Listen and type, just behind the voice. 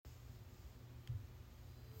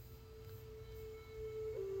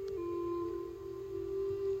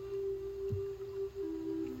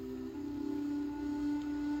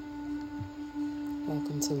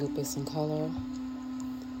Purpose and Color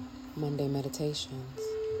Monday Meditations.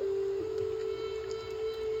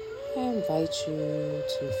 I invite you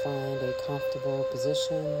to find a comfortable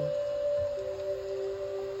position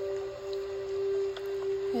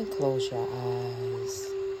and close your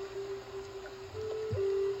eyes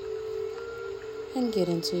and get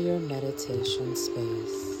into your meditation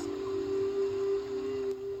space.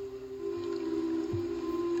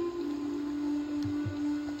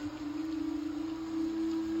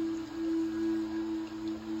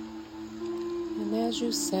 As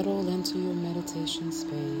you settle into your meditation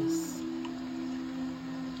space,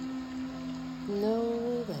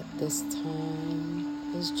 know that this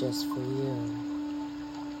time is just for you.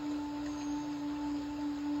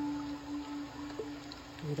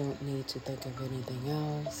 You don't need to think of anything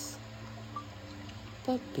else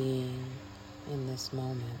but being in this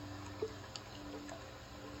moment.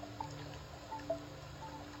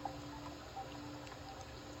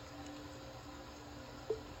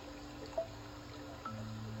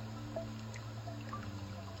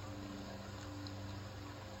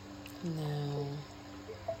 Now,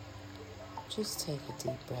 just take a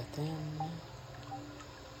deep breath in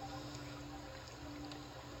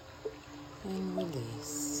and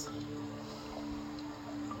release.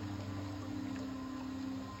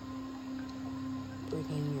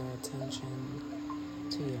 Bringing your attention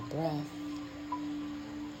to your breath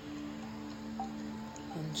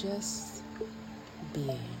and just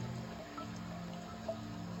being.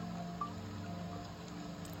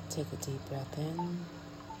 Take a deep breath in.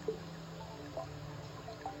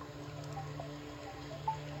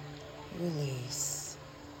 Release.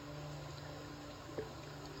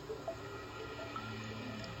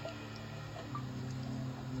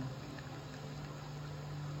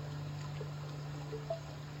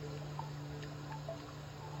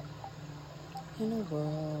 In a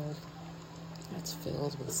world that's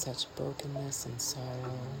filled with such brokenness and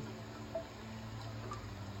sorrow,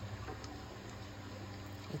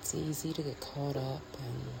 it's easy to get caught up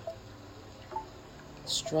and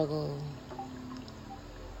struggle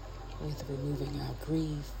with removing our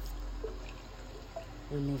grief,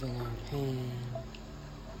 removing our pain,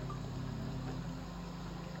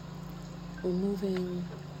 removing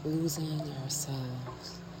losing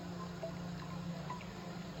ourselves.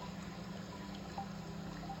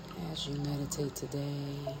 As you meditate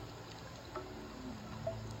today,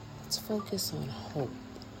 let's focus on hope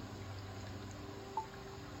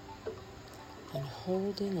and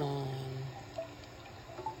holding on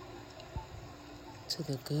to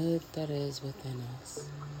the good that is within us.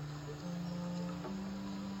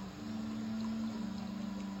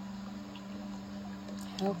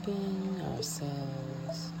 Helping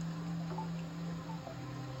ourselves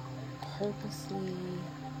purposely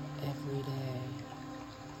every day.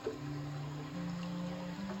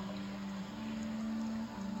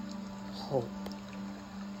 Hope.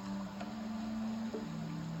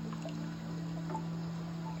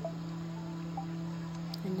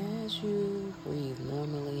 And as you breathe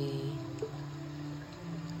normally,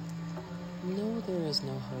 know there is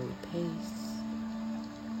no hurried pace.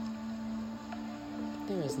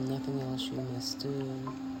 There is nothing else you must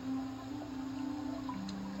do.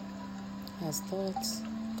 As thoughts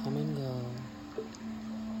come and go,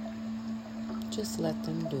 just let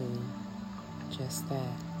them do just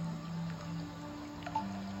that.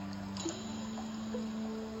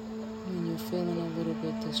 When you're feeling a little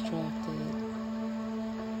bit distracted,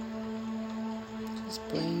 just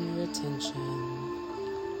bring your attention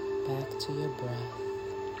back to your breath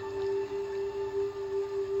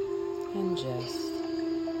and just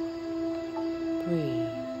breathe.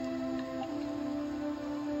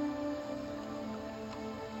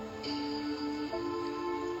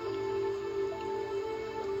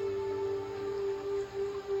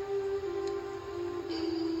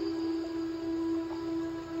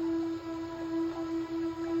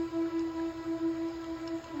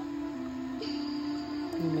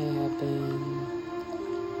 You may have been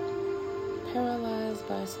paralyzed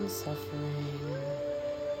by some suffering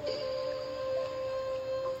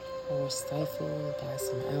or stifled by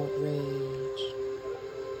some outrage.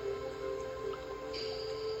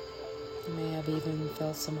 You may have even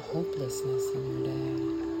felt some hopelessness in your day.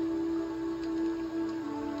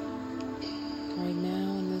 Right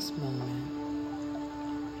now, in this moment,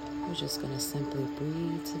 we're just going to simply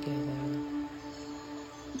breathe together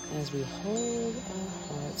as we hold our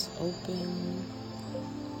hearts open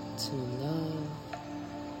to love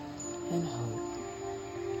and hope.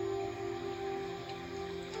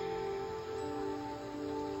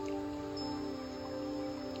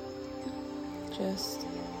 Just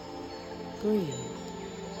breathe.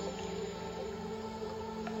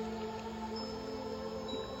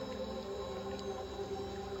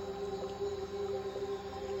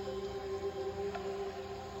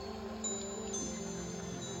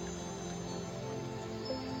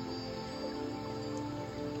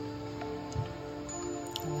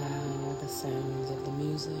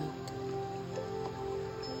 music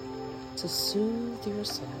to soothe your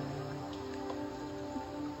soul.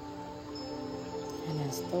 And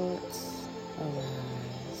as thoughts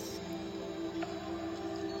arise,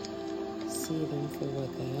 see them for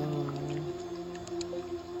what they are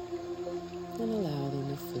and allow them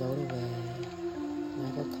to float away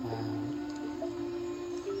like a cloud.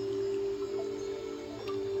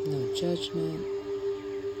 No judgment,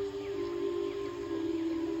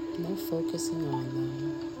 no focusing on them,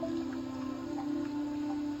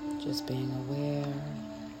 just being aware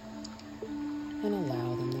and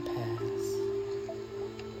allow them to pass.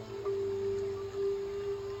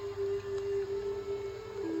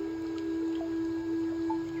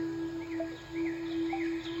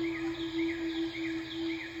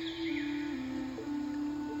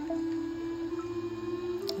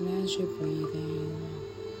 And as you're breathing,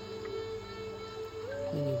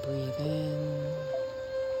 when you breathe in,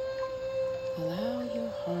 allow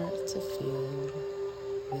your heart to fill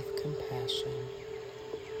with compassion.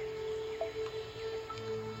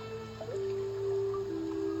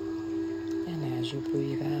 And as you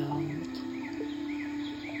breathe out,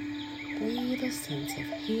 breathe a sense of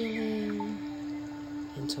healing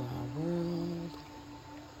into our world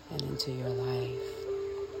and into your life.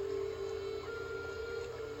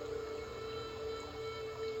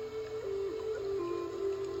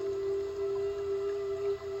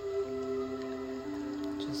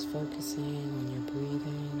 Just focusing on your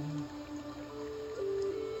breathing.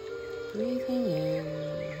 Breathing in,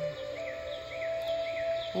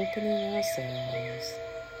 opening ourselves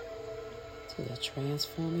to the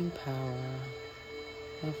transforming power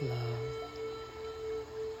of love.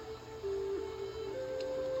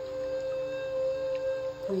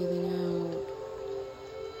 Breathing out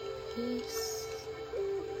peace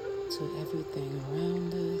to everything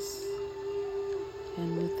around us and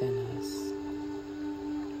within us.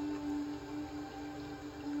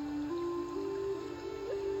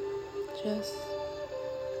 Just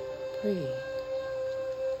breathe.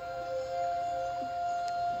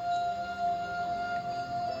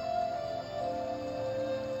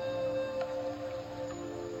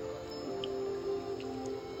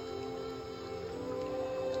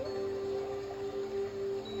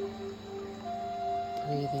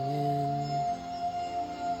 Breathing in,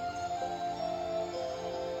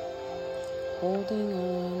 holding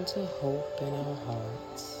on to hope in our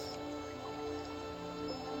hearts.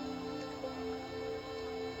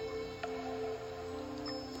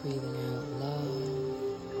 Breathing out love,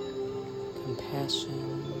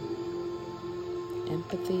 compassion,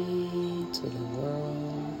 empathy to the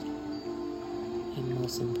world, and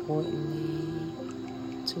most importantly,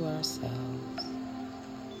 to ourselves.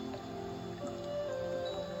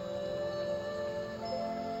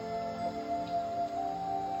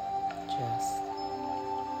 Just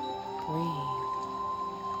breathe.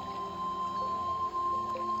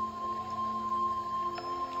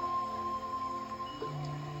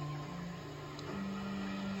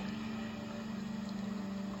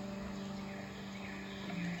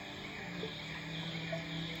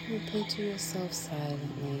 Repeat to yourself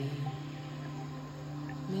silently,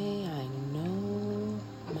 may I know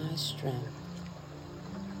my strength.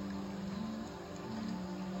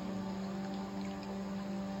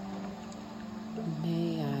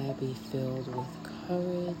 May I be filled with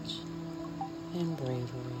courage and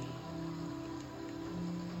bravery.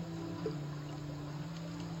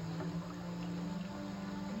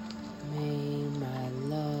 May my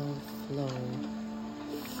love flow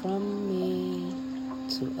from me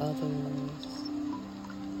to others,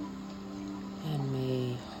 and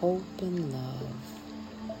may hope and love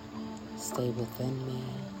stay within me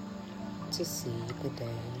to see the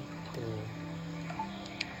day through.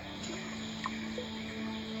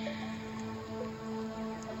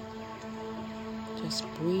 Just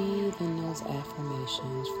breathe in those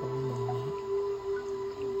affirmations for a moment.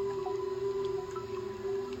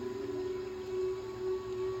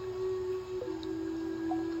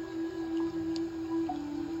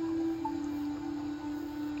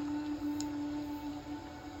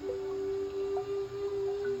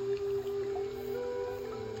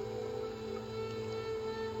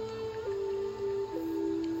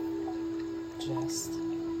 Just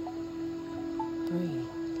breathe.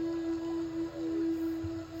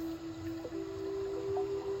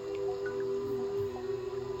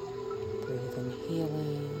 Breathe in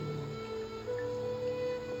healing.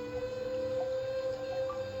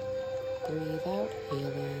 Breathe out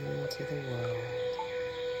healing to the world.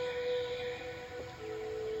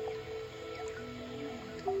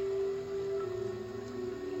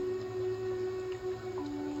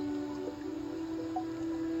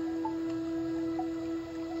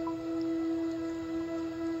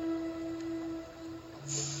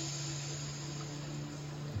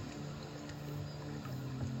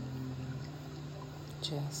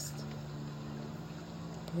 Just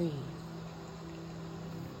breathe.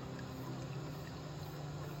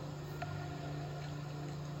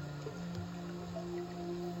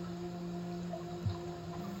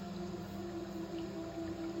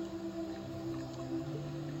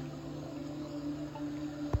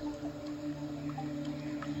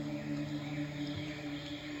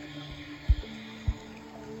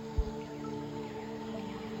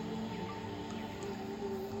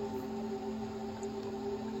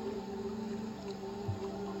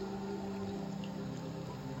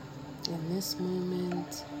 In this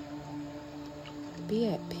moment, be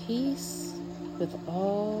at peace with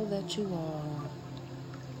all that you are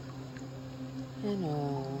and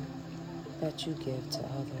all that you give to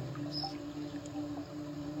others.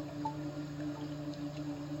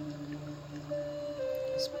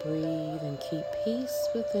 Just breathe and keep peace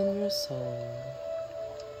within your soul.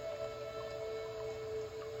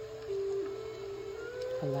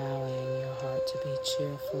 Allowing your heart to be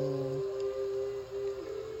cheerful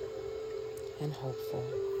and hopeful.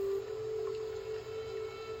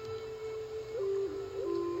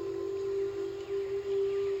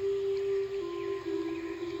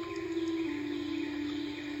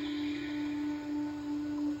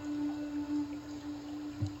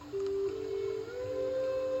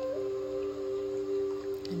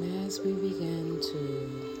 And as we begin to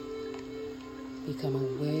become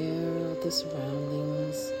aware of the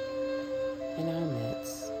surroundings in our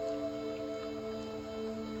midst,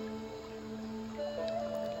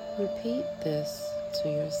 repeat this to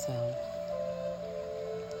yourself.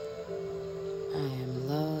 I am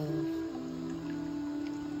love.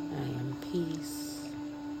 I am peace.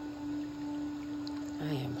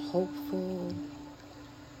 I am hopeful.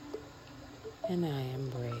 And I am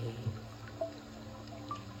brave.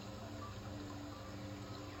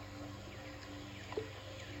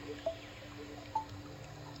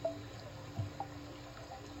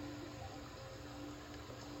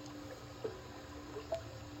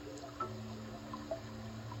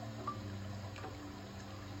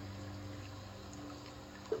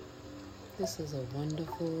 This is a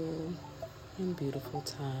wonderful and beautiful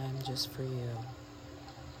time just for you.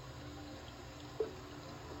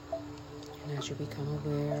 And as you become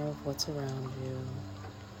aware of what's around you,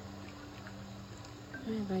 I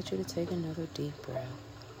invite you to take another deep breath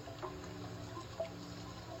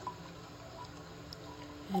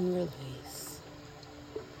and release.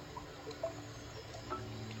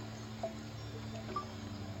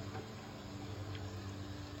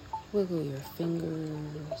 Wiggle your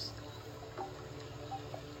fingers.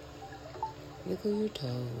 Wiggle your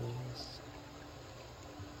toes.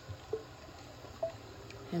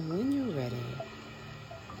 And when you're ready,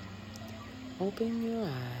 open your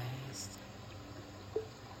eyes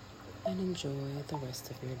and enjoy the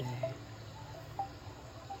rest of your day.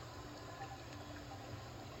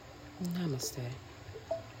 Namaste.